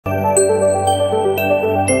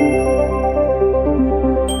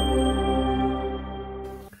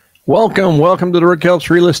Welcome to the Rick Helps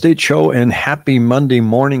Real Estate Show, and happy Monday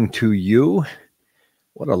morning to you.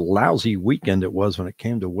 What a lousy weekend it was when it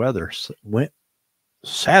came to weather.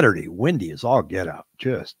 Saturday, windy as all get out,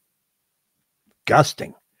 just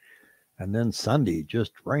gusting. And then Sunday,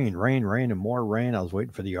 just rain, and more rain. I was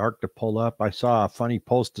waiting for the arc to pull up. I saw a funny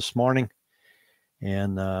post this morning,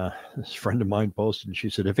 and this friend of mine posted, and she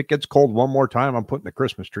said, if it gets cold one more time, I'm putting the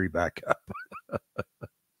Christmas tree back up.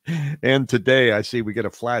 And today I see we get a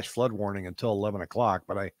flash flood warning until 11 o'clock,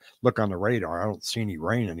 but I look on the radar. I don't see any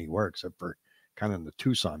rain anywhere except for kind of in the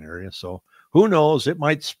Tucson area. So who knows? It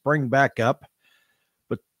might spring back up.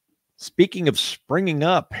 But speaking of springing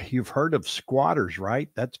up, you've heard of squatters, right?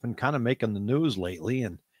 That's been kind of making the news lately.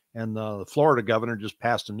 And the Florida governor just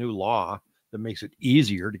passed a new law that makes it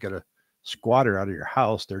easier to get a squatter out of your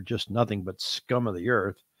house. They're just nothing but scum of the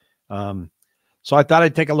earth. So I thought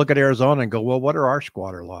I'd take a look at Arizona and go, well, what are our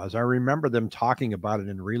squatter laws? I remember them talking about it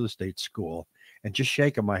in real estate school and just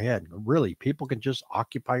shaking my head. Really, people can just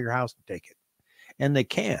occupy your house and take it. And they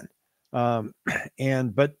can.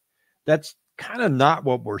 But that's kind of not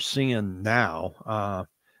what we're seeing now.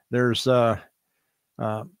 We're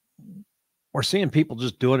seeing people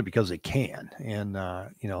just doing it because they can. And,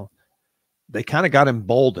 they kind of got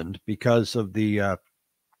emboldened because of the,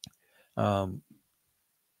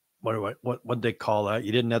 what they call that?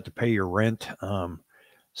 You didn't have to pay your rent.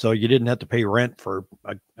 So you didn't have to pay rent for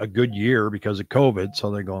a good year because of COVID.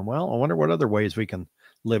 So they're going, well, I wonder what other ways we can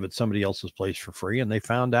live at somebody else's place for free. And they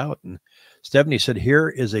found out. And Stephanie said, here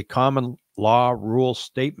is a common law rule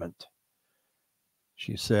statement.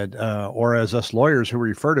 She said, or as us lawyers who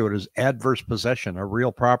refer to it as adverse possession, a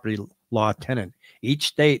real property law tenant. Each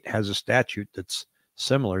state has a statute that's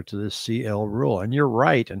similar to this CL rule. And you're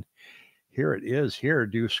right. And here it is here.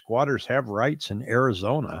 Do squatters have rights in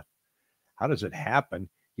Arizona? How does it happen?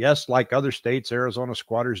 Yes, like other states, Arizona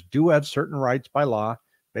squatters do have certain rights by law.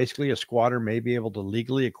 Basically, a squatter may be able to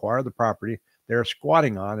legally acquire the property they're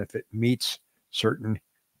squatting on if it meets certain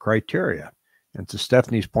criteria. And to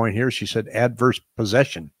Stephanie's point here, she said adverse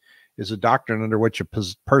possession is a doctrine under which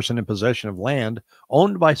a person in possession of land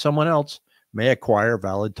owned by someone else may acquire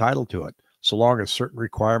valid title to it, so long as certain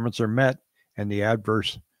requirements are met and the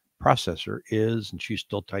adverse processor is, and she's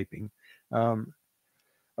still typing. A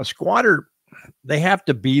squatter, they have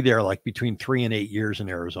to be there like between 3 and 8 years in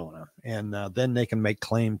Arizona, and then they can make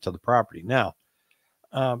claim to the property. Now,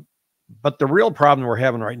 but the real problem we're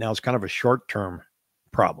having right now is kind of a short-term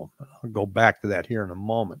problem. I'll go back to that here in a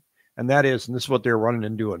moment. And that is, and this is what they're running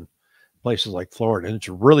into in places like Florida, and it's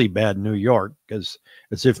really bad in New York, because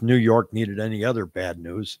as if New York needed any other bad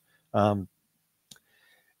news.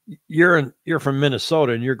 You're from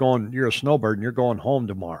Minnesota, and you're a snowbird, and you're going home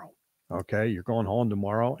tomorrow. Okay. You're going home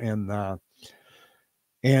tomorrow,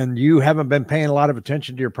 and you haven't been paying a lot of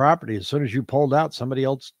attention to your property. As soon as you pulled out, somebody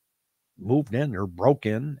else moved in or broke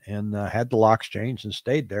in and had the locks changed and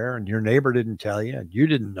stayed there. And your neighbor didn't tell you, and you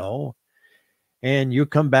didn't know. And you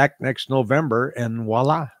come back next November and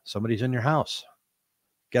voila, somebody's in your house.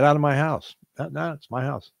 Get out of my house. No, it's my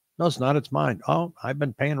house. No, it's not. It's mine. Oh, I've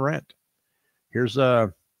been paying rent. Here's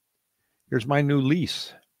my new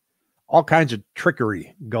lease. All kinds of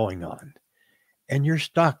trickery going on. And you're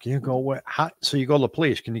stuck. You go, what? How? So you go to the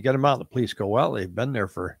police. Can you get them out? The police go, well, they've been there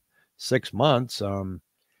for 6 months.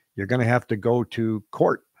 You're going to have to go to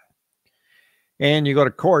court. And you go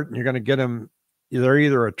to court, and you're going to get them. They're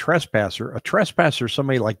either a trespasser. A trespasser,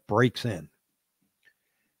 somebody like breaks in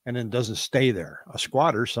and then doesn't stay there. A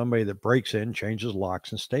squatter, somebody that breaks in, changes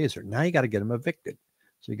locks, and stays there. Now you got to get them evicted.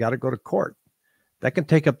 So you got to go to court. That can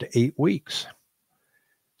take up to 8 weeks.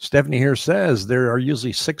 Stephanie here says there are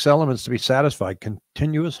usually 6 elements to be satisfied: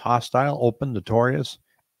 continuous, hostile, open, notorious,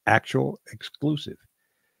 actual, exclusive.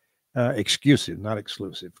 Exclusive, not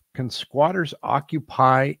exclusive. Can squatters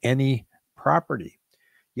occupy any property?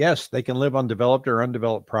 Yes, they can live on developed or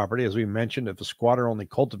undeveloped property. As we mentioned, if a squatter only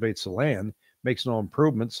cultivates the land, makes no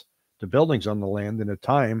improvements to buildings on the land, in a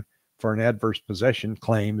time for an adverse possession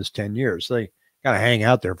claim is 10 years. They got to hang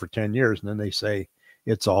out there for 10 years, and then they say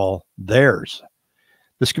it's all theirs.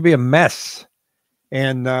 This could be a mess.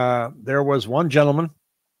 And there was one gentleman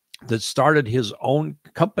that started his own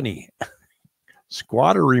company,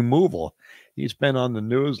 squatter removal. He's been on the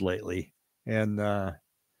news lately, and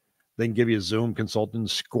they can give you a Zoom consultant.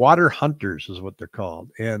 Squatter hunters is what they're called.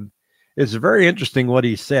 And it's very interesting what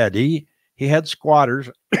he said. He had squatters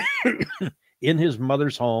in his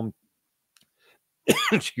mother's home,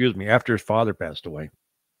 excuse me, after his father passed away.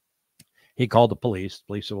 He called the police. The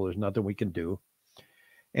police said, well, there's nothing we can do.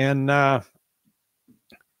 And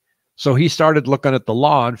so he started looking at the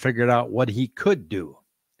law and figured out what he could do.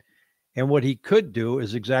 And what he could do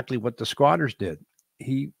is exactly what the squatters did.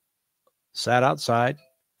 He sat outside,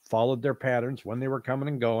 followed their patterns when they were coming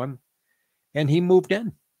and going, and he moved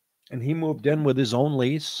in. And he moved in with his own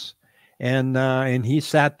lease. And he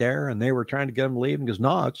sat there, and they were trying to get him to leave. And goes,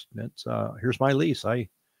 no, it's here's my lease. I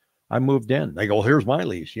moved in. They go, here's my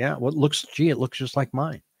lease. Yeah, well, it looks just like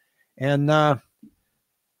mine. And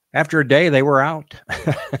after a day, they were out.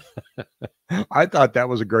 I thought that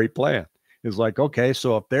was a great plan. It's like, okay,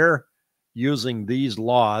 so if they're using these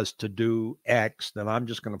laws to do X, then I'm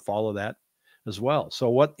just going to follow that as well. So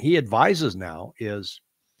what he advises now is,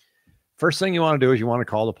 first thing you want to do is you want to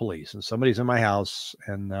call the police. And somebody's in my house,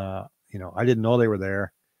 and I didn't know they were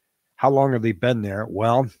there. How long have they been there?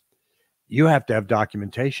 Well, you have to have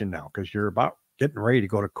documentation now because you're about getting ready to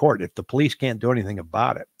go to court. If the police can't do anything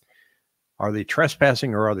about it, are they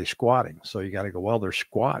trespassing or are they squatting? So you got to go, well, they're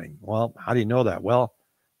squatting. Well, how do you know that? Well,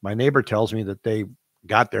 my neighbor tells me that they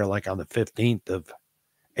got there like on the 15th of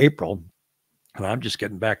April, and I'm just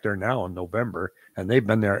getting back there now in November, and they've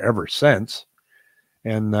been there ever since.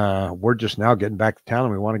 And we're just now getting back to town,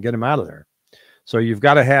 and we want to get them out of there. So you've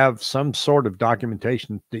got to have some sort of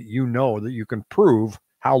documentation that that you can prove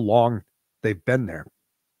how long they've been there.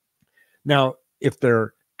 Now, if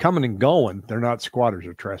they're coming and going, they're not squatters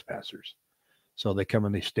or trespassers. So they come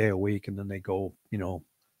and they stay a week, and then they go,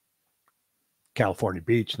 California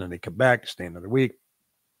Beach, and then they come back, stay another week.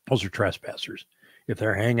 Those are trespassers. If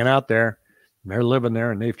they're hanging out there, and they're living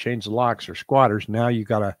there, and they've changed the locks, or squatters, now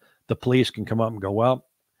the police can come up and go, well,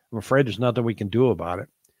 I'm afraid there's nothing we can do about it.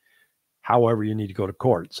 However, you need to go to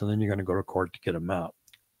court. So then you're going to go to court to get them out.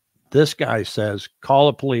 This guy says, call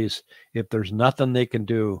the police. If there's nothing they can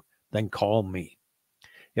do, then call me.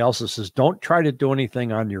 He also says, don't try to do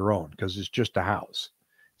anything on your own because it's just a house.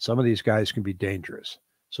 Some of these guys can be dangerous.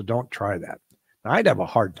 So don't try that. Now, I'd have a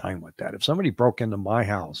hard time with that. If somebody broke into my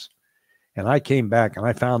house and I came back and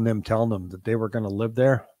I found them telling them that they were going to live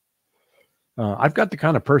there, I've got the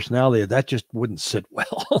kind of personality that just wouldn't sit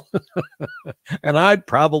well. And I'd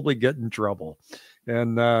probably get in trouble.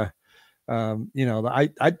 And,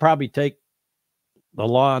 I'd probably take the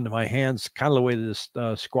law into my hands kind of the way this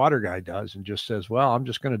squatter guy does and just says, well, I'm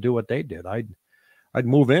just going to do what they did. I'd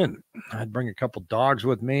move in. I'd bring a couple dogs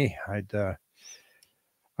with me.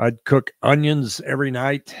 I'd cook onions every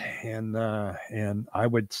night. And I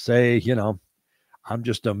would say, I'm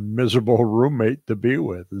just a miserable roommate to be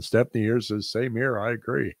with. And Stephanie here says, same here. I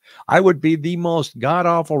agree. I would be the most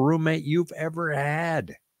god-awful roommate you've ever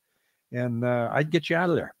had. And I'd get you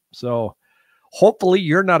out of there. So hopefully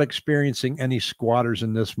you're not experiencing any squatters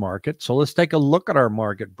in this market. So let's take a look at our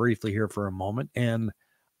market briefly here for a moment. And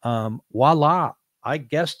voila, I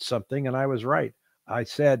guessed something and I was right. I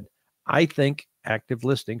said, I think active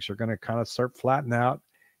listings are going to kind of start flattening out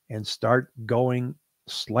and start going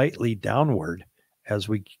slightly downward as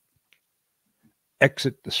we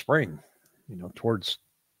exit the spring, towards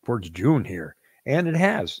June here. And it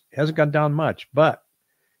hasn't gone down much, but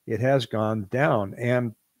it has gone down,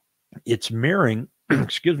 and it's mirroring,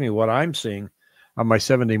 what I'm seeing on my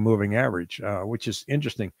 7-day moving average, which is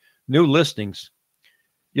interesting. New listings,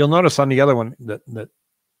 you'll notice on the other one that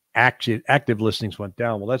active listings went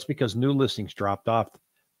down. Well, that's because new listings dropped off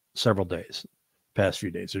several days, past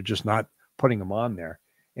few days. They're just not putting them on there.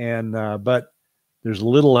 And, but there's a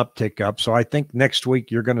little uptick up. So I think next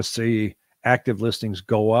week you're going to see active listings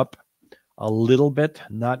go up a little bit,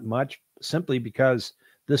 not much, simply because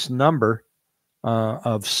this number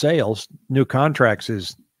of sales, new contracts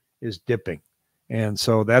is dipping. And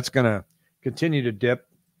so that's going to continue to dip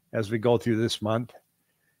as we go through this month.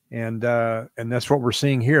 And that's what we're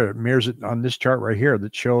seeing here. It mirrors it on this chart right here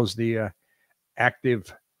that shows the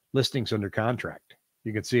active listings under contract.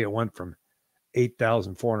 You can see it went from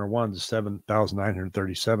 8,401 to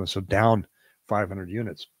 7,937. So down 500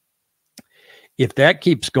 units. If that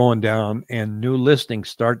keeps going down and new listings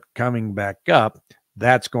start coming back up,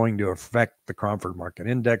 that's going to affect the Cromford Market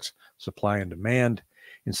Index, supply and demand.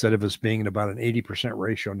 Instead of us being at about an 80%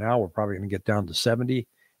 ratio now, we're probably going to get down to 70,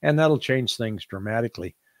 and that'll change things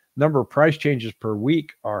dramatically. Number of price changes per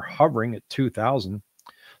week are hovering at 2,000.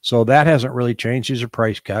 So that hasn't really changed. These are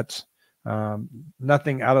price cuts.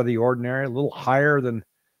 Nothing out of the ordinary, a little higher than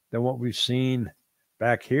what we've seen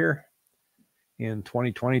back here in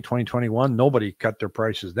 2020, 2021. Nobody cut their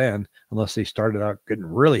prices then unless they started out getting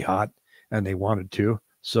really hot and they wanted to.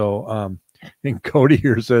 So, and Cody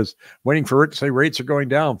here says, waiting for Rick to say rates are going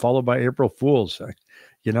down, followed by April Fools.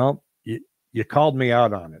 You called me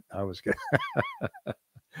out on it. I was good.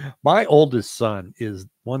 My oldest son is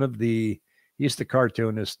he's the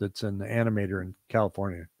cartoonist that's an animator in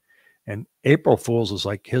California. And April Fools is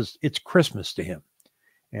like it's Christmas to him.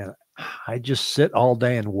 And I just sit all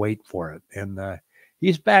day and wait for it. And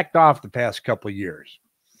he's backed off the past couple of years.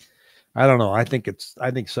 I don't know. I think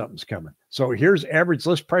something's coming. So here's average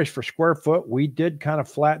list price for square foot. We did kind of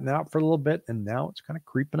flatten out for a little bit, and now it's kind of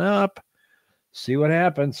creeping up. See what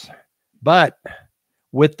happens. But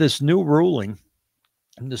with this new ruling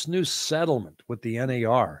and this new settlement with the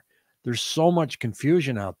NAR, there's so much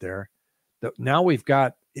confusion out there that now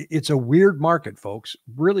it's a weird market, folks.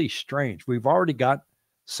 Really strange. We've already got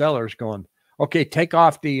sellers going, okay, take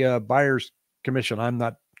off the buyer's commission. I'm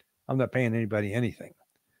not paying anybody anything.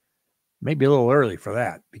 Maybe a little early for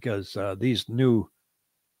that, because these new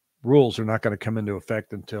rules are not going to come into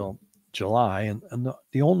effect until July. And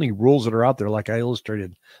the only rules that are out there, like I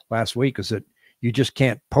illustrated last week, is that you just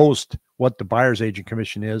can't post what the buyer's agent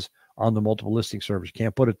commission is on the multiple listing service. You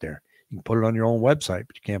can't put it there. You can put it on your own website,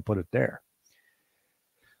 but you can't put it there.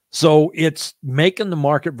 So it's making the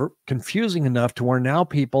market confusing enough to where now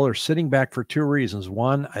people are sitting back for two reasons.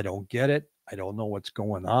 One, I don't get it. I don't know what's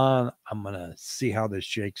going on. I'm going to see how this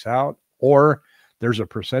shakes out. Or there's a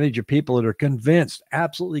percentage of people that are convinced,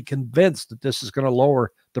 absolutely convinced, that this is going to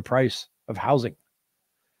lower the price of housing.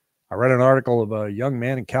 I read an article of a young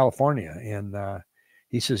man in California, and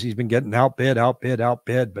he says he's been getting outbid,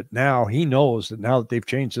 but now he knows that now that they've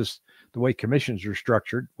changed the way commissions are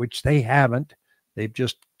structured, which they haven't, they've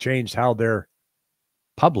just changed how they're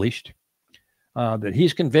published, that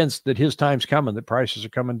he's convinced that his time's coming, that prices are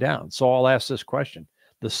coming down. So I'll ask this question.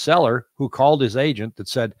 The seller who called his agent that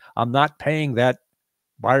said, I'm not paying that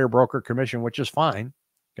buyer broker commission, which is fine.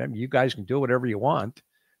 Okay, you guys can do whatever you want.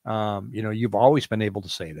 You've always been able to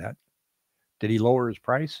say that. Did he lower his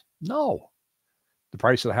price? No. The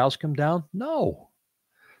price of the house come down? No.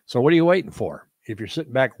 So what are you waiting for? If you're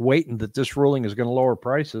sitting back waiting that this ruling is going to lower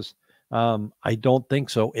prices, I don't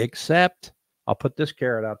think so, except I'll put this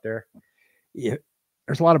carrot out there.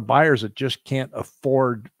 There's a lot of buyers that just can't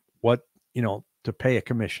afford to pay a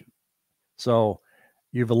commission. So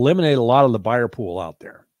you've eliminated a lot of the buyer pool out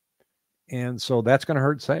there. And so that's going to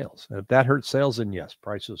hurt sales. And if that hurts sales, then yes,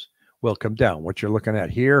 prices will come down. What you're looking at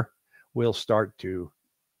here will start to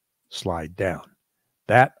slide down.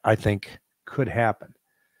 That, I think, could happen.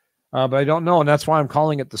 But I don't know. And that's why I'm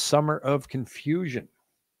calling it the summer of confusion.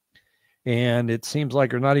 And it seems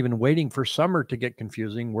like we're not even waiting for summer to get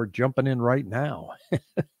confusing. We're jumping in right now.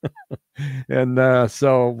 And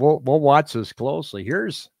so we'll watch this closely.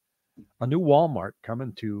 Here's a new Walmart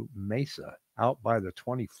coming to Mesa out by the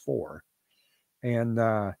 24.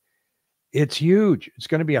 And it's huge. It's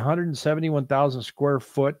going to be 171,000 square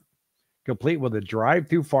foot, complete with a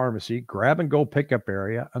drive-through pharmacy, grab-and-go pickup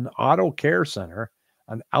area, an auto care center,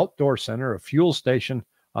 an outdoor center, a fuel station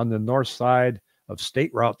on the north side of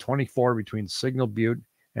State Route 24 between Signal Butte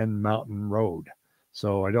and Mountain Road.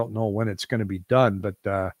 So I don't know when it's going to be done, but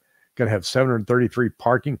going to have 733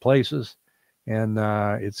 parking places. And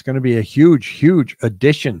it's going to be a huge, huge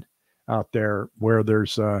addition out there where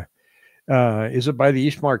there's, is it by the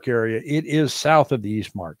Eastmark area? It is south of the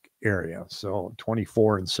Eastmark area. So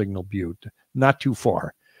 24 and Signal Butte, not too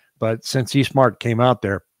far. But since Eastmark came out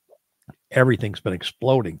there, everything's been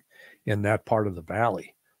exploding in that part of the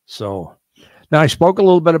valley. So now I spoke a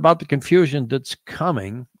little bit about the confusion that's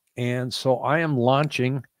coming. And so I am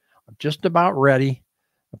launching, I'm just about ready.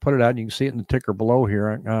 I put it out, and you can see it in the ticker below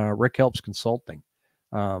here. Rick Helps Consulting.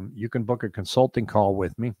 You can book a consulting call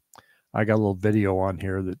with me. I got a little video on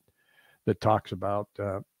here that talks about,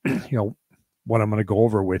 what I'm going to go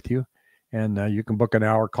over with you. And you can book an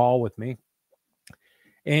hour call with me.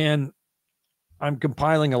 And I'm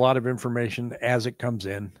compiling a lot of information as it comes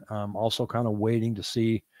in. I'm also kind of waiting to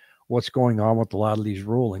see what's going on with a lot of these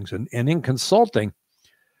rulings. And in consulting,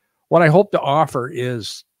 what I hope to offer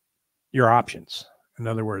is your options. In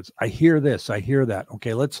other words, I hear this, I hear that.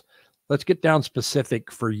 Okay, let's get down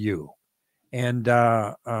specific for you. And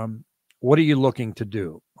what are you looking to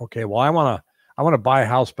do? Okay, well, I want to buy a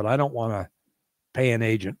house, but I don't want to pay an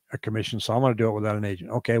agent a commission, so I want to do it without an agent.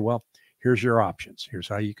 Okay, well, here's your options. Here's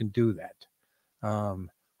how you can do that.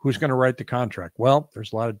 Who's going to write the contract? Well,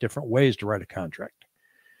 there's a lot of different ways to write a contract.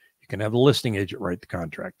 You can have a listing agent write the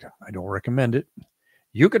contract. I don't recommend it.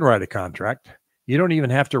 You can write a contract. You don't even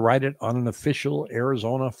have to write it on an official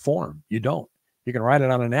Arizona form. You don't. You can write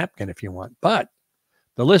it on a napkin if you want. But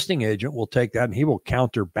the listing agent will take that and he will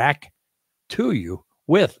counter back to you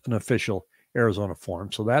with an official Arizona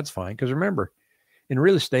form. So that's fine. Because remember, in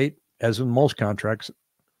real estate, as in most contracts,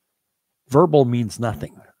 verbal means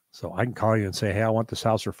nothing. So I can call you and say, hey, I want this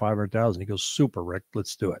house for $500,000. He goes, super, Rick,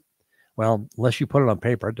 let's do it. Well, unless you put it on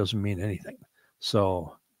paper, it doesn't mean anything.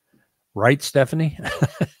 So, right, Stephanie?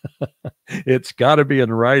 It's got to be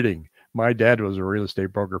in writing. My dad was a real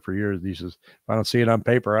estate broker for years. He says, if I don't see it on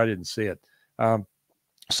paper, I didn't see it.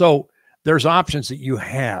 So there's options that you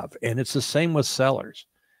have, and it's the same with sellers.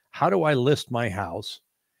 How do I list my house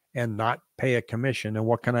and not pay a commission? And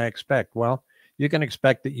what can I expect? Well, you can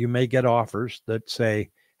expect that you may get offers that say,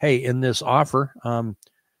 hey, in this offer,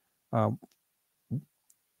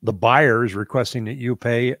 the buyer is requesting that you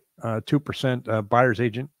pay 2% buyer's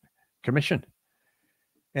agent commission.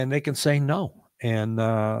 And they can say no. And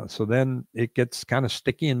so then it gets kind of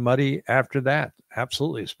sticky and muddy after that.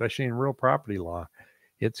 Absolutely, especially in real property law.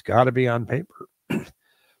 It's got to be on paper.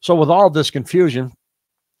 So with all this confusion,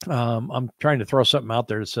 I'm trying to throw something out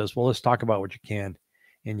there that says, well, let's talk about what you can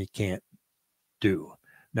and you can't do.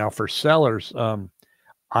 Now, for sellers,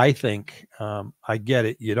 I think I get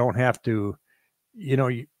it. You don't have to,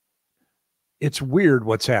 it's weird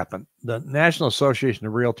what's happened. The National Association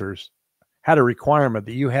of Realtors had a requirement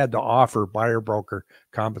that you had to offer buyer broker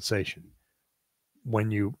compensation when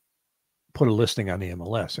you put a listing on the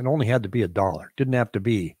MLS. It only had to be $1. Didn't have to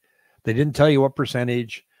be. They didn't tell you what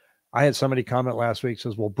percentage. I had somebody comment last week,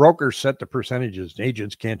 says, well, brokers set the percentages.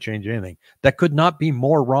 Agents can't change anything. That could not be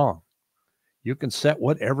more wrong. You can set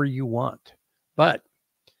whatever you want. But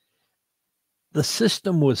the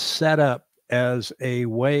system was set up as a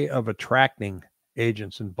way of attracting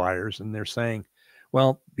agents and buyers. And they're saying,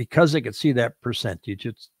 well, because they could see that percentage,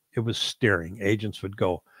 it was steering. Agents would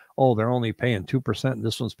go, oh, they're only paying 2%. And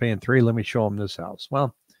this one's paying 3%. Let me show them this house.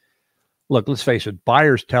 Well, look, let's face it.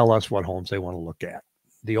 Buyers tell us what homes they want to look at.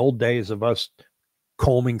 The old days of us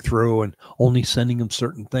combing through and only sending them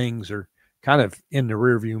certain things are kind of in the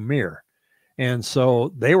rearview mirror. And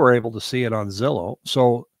so they were able to see it on Zillow.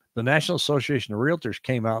 So the National Association of Realtors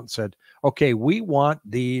came out and said, okay, we want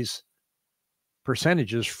these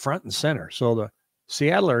percentages front and center. So the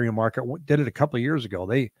Seattle area market did it a couple of years ago.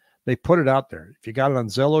 They put it out there. If you got it on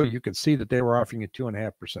Zillow, you could see that they were offering you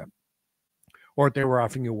 2.5%, or they were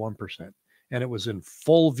offering you 1%, and it was in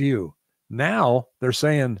full view. Now they're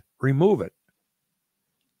saying remove it.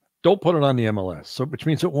 Don't put it on the MLS. So, which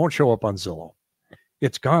means it won't show up on Zillow.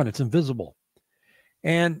 It's gone. It's invisible.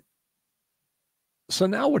 And so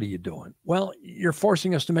now what are you doing? Well, you're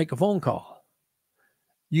forcing us to make a phone call.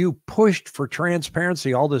 You pushed for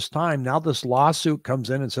transparency all this time. Now this lawsuit comes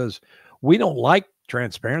in and says, we don't like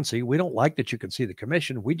transparency. We don't like that you can see the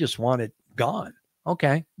commission. We just want it gone.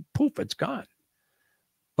 Okay, poof, it's gone.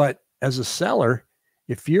 But as a seller,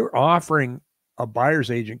 if you're offering a buyer's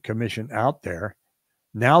agent commission out there,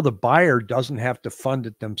 now the buyer doesn't have to fund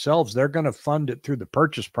it themselves. They're going to fund it through the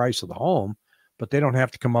purchase price of the home, but they don't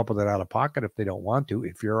have to come up with it out of pocket if they don't want to,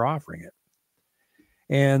 if you're offering it.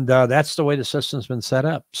 And that's the way the system's been set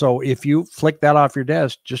up. So if you flick that off your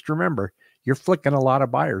desk, just remember, you're flicking a lot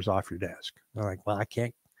of buyers off your desk. They're like, well,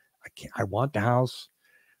 I want the house,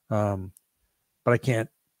 but I can't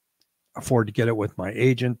afford to get it with my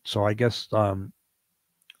agent. So I guess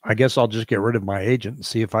I'll just get rid of my agent and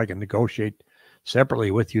see if I can negotiate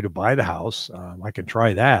separately with you to buy the house. I can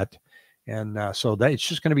try that. And so that it's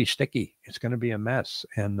just going to be sticky. It's going to be a mess.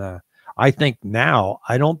 And I think now,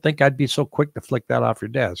 I don't think I'd be so quick to flick that off your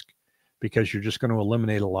desk, because you're just going to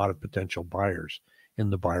eliminate a lot of potential buyers in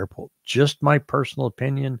the buyer pool. Just my personal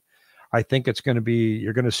opinion. I think it's going to be,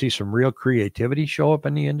 you're going to see some real creativity show up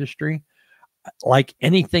in the industry. Like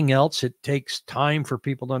anything else, it takes time for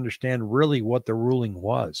people to understand really what the ruling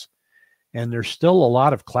was. And there's still a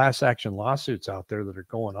lot of class action lawsuits out there that are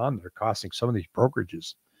going on that are costing some of these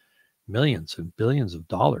brokerages millions and billions of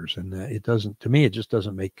dollars. And it doesn't, to me, it just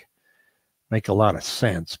doesn't make a lot of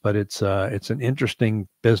sense. But it's an interesting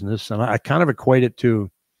business. And I kind of equate it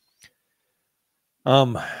to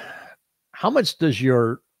how much does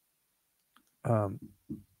your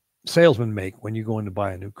salesman make when you go in to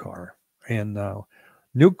buy a new car? And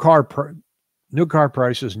new car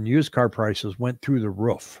prices and used car prices went through the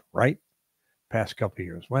roof, right? Past couple of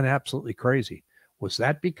years went absolutely crazy. Was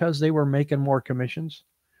that because they were making more commissions?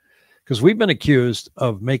 Because we've been accused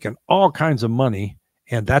of making all kinds of money,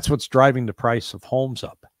 and that's what's driving the price of homes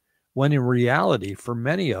up. When in reality, for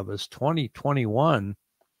many of us, 2021,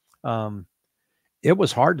 it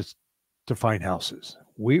was hard to find houses.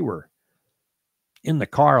 We were in the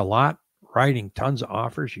car a lot, writing tons of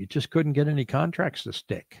offers. You just couldn't get any contracts to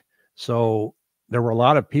stick. So there were a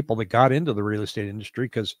lot of people that got into the real estate industry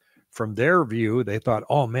because from their view, they thought,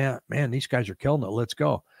 oh man, these guys are killing it. Let's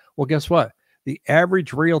go. Well, guess what? The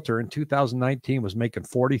average realtor in 2019 was making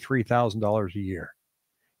 $43,000 a year.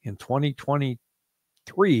 In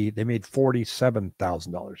 2023, they made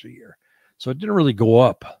 $47,000 a year. So it didn't really go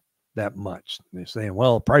up that much. They're saying,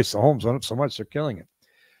 well, the price of homes went up so much, they're killing it.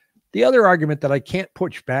 The other argument that I can't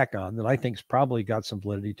push back on that I think's probably got some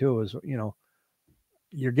validity too is, you know,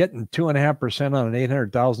 you're getting 2.5% on an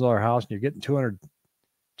 $800,000 house, and you're getting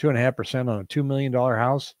 2.5% on a $2 million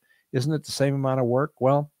house. Isn't it the same amount of work?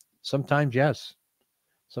 Well, sometimes yes.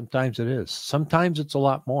 Sometimes it is. Sometimes it's a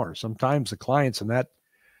lot more. Sometimes the clients in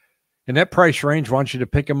that price range want you to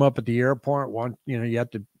pick them up at the airport. You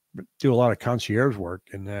have to do a lot of concierge work,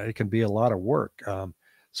 and it can be a lot of work.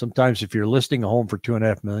 Sometimes if you're listing a home for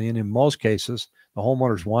 $2.5 million, in most cases, the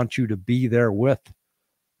homeowners want you to be there with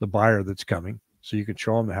the buyer that's coming so you can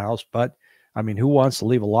show them the house. But I mean, who wants to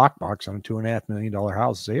leave a lockbox on a $2.5 million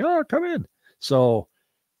house and say, oh, come in? So,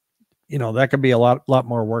 you know, that could be a lot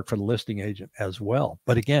more work for the listing agent as well.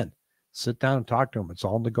 But again, sit down and talk to them. It's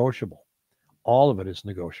all negotiable. All of it is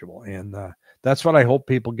negotiable. And that's what I hope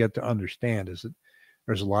people get to understand, is that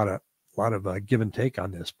there's a lot of give and take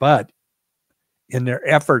on this. But in their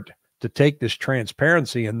effort to take this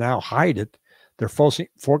transparency and now hide it, they're forcing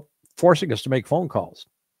us to make phone calls.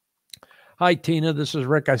 Hi, Tina. This is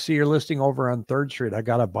Rick. I see you're listing over on 3rd Street. I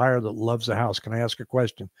got a buyer that loves the house. Can I ask a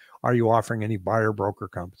question? Are you offering any buyer broker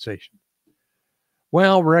compensation?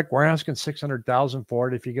 Well, Rick, we're asking $600,000 for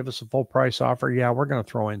it. If you give us a full price offer, yeah, we're going to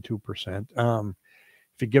throw in 2%.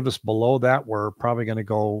 If you give us below that, we're probably going to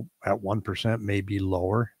go at 1%, maybe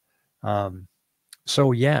lower.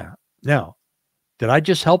 So yeah. Now, did I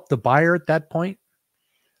just help the buyer at that point?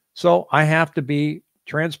 So I have to be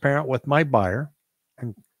transparent with my buyer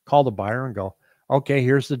and call the buyer and go, okay,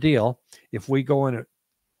 here's the deal. If we go in at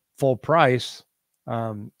full price,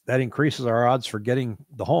 that increases our odds for getting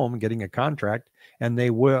the home, getting a contract, and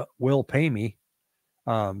they will pay me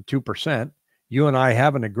 2%. You and I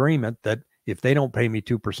have an agreement that if they don't pay me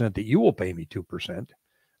 2%, that you will pay me 2%.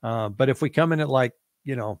 But if we come in at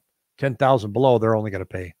 10,000 below, they're only going to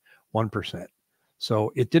pay 1%.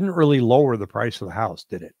 So it didn't really lower the price of the house,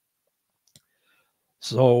 did it?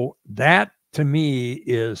 So that to me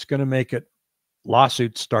is going to make it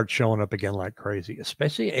lawsuits start showing up again like crazy,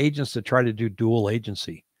 especially agents that try to do dual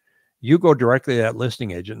agency. You go directly to that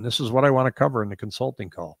listing agent, and this is what I want to cover in the consulting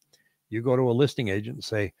call. You go to a listing agent and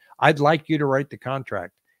say, I'd like you to write the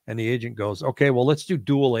contract. And the agent goes, okay, well, let's do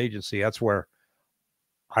dual agency. That's where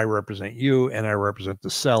I represent you and I represent the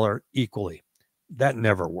seller equally. That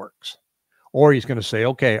never works. Or he's going to say,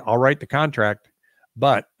 okay, I'll write the contract,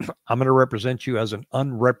 but I'm going to represent you as an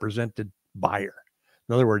unrepresented buyer.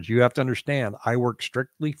 In other words, you have to understand, I work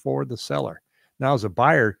strictly for the seller. Now, as a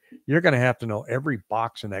buyer, you're going to have to know every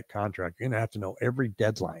box in that contract. You're going to have to know every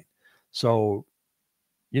deadline. So,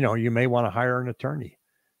 you may want to hire an attorney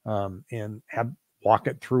and walk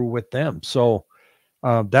it through with them. So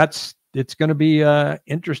it's going to be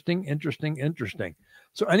interesting.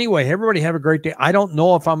 So anyway, everybody have a great day. I don't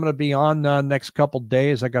know if I'm going to be on next couple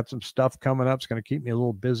days. I got some stuff coming up. It's going to keep me a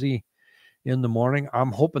little busy in the morning.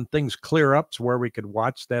 I'm hoping things clear up to where we could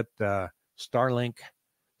watch that Starlink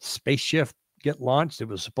spaceship get launched. It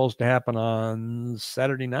was supposed to happen on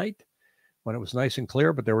Saturday night when it was nice and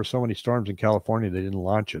clear, but there were so many storms in California, they didn't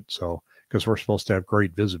launch it. So, because we're supposed to have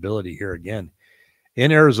great visibility here again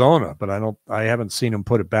in Arizona, but I haven't seen them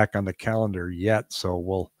put it back on the calendar yet. So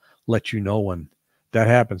we'll let you know when that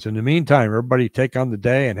happens. In the meantime, everybody take on the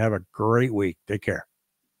day and have a great week. Take care.